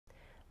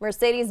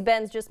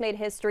Mercedes-Benz just made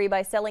history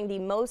by selling the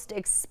most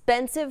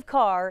expensive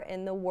car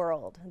in the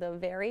world. The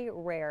very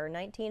rare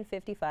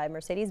 1955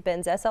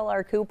 Mercedes-Benz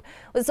SLR Coupe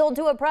was sold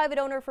to a private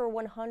owner for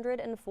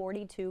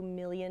 $142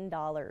 million.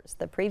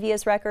 The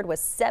previous record was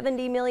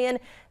 $70 million.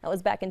 That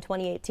was back in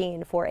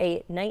 2018 for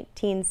a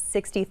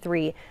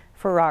 1963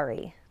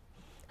 Ferrari.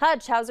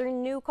 Hutch, how's your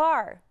new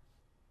car?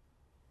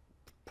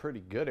 Pretty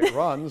good. It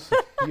runs.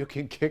 You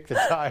can kick the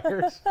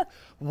tires.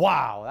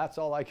 Wow, that's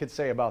all I could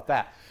say about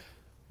that.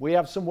 We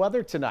have some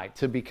weather tonight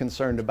to be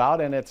concerned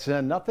about, and it's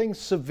nothing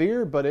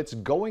severe, but it's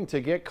going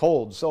to get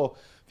cold. So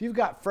if you've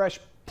got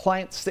fresh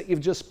plants that you've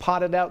just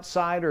potted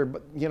outside or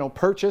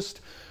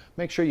purchased,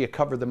 make sure you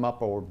cover them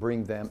up or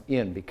bring them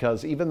in,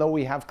 because even though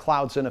we have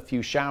clouds and a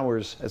few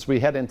showers as we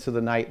head into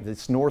the night,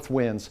 these north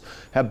winds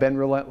have been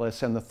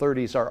relentless, and the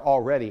 30s are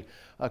already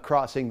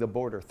crossing the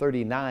border,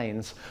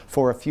 39s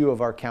for a few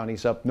of our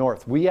counties up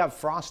north. We have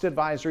frost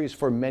advisories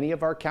for many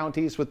of our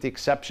counties with the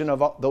exception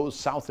of those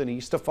south and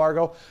east of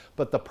Fargo,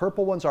 but the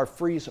purple ones are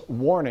freeze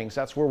warnings.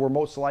 That's where we're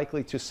most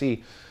likely to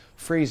see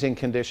freezing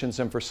conditions,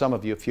 and for some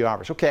of you a few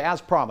hours. Okay, as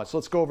promised,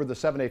 let's go over the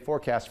 7-day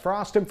forecast.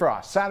 Frost and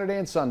frost, Saturday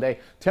and Sunday,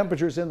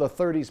 temperatures in the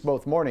 30s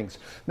both mornings.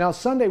 Now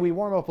Sunday we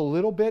warm up a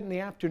little bit in the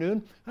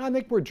afternoon. I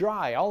think we're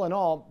dry. All in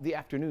all, the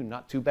afternoon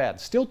not too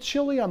bad. Still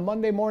chilly on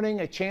Monday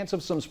morning, a chance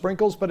of some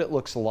sprinkles, but it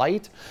looks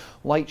light.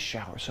 Light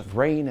showers of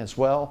rain as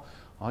well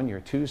on your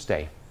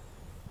Tuesday.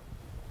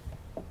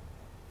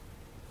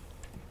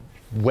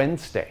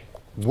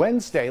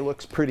 Wednesday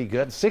looks pretty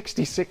good,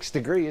 66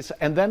 degrees,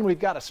 and then we've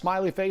got a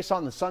smiley face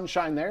on the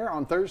sunshine there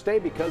on Thursday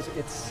because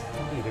it's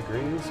 80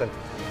 degrees, and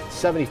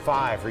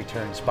 75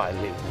 returns by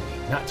late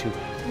evening. Not too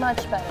bad.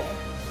 Much better.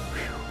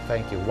 Whew,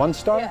 thank you. 1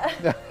 star?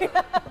 Yeah.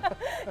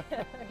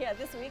 Yeah,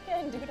 this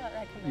weekend, do not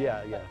recommend.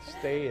 Yeah,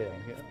 stay in.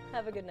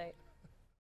 Have a good night.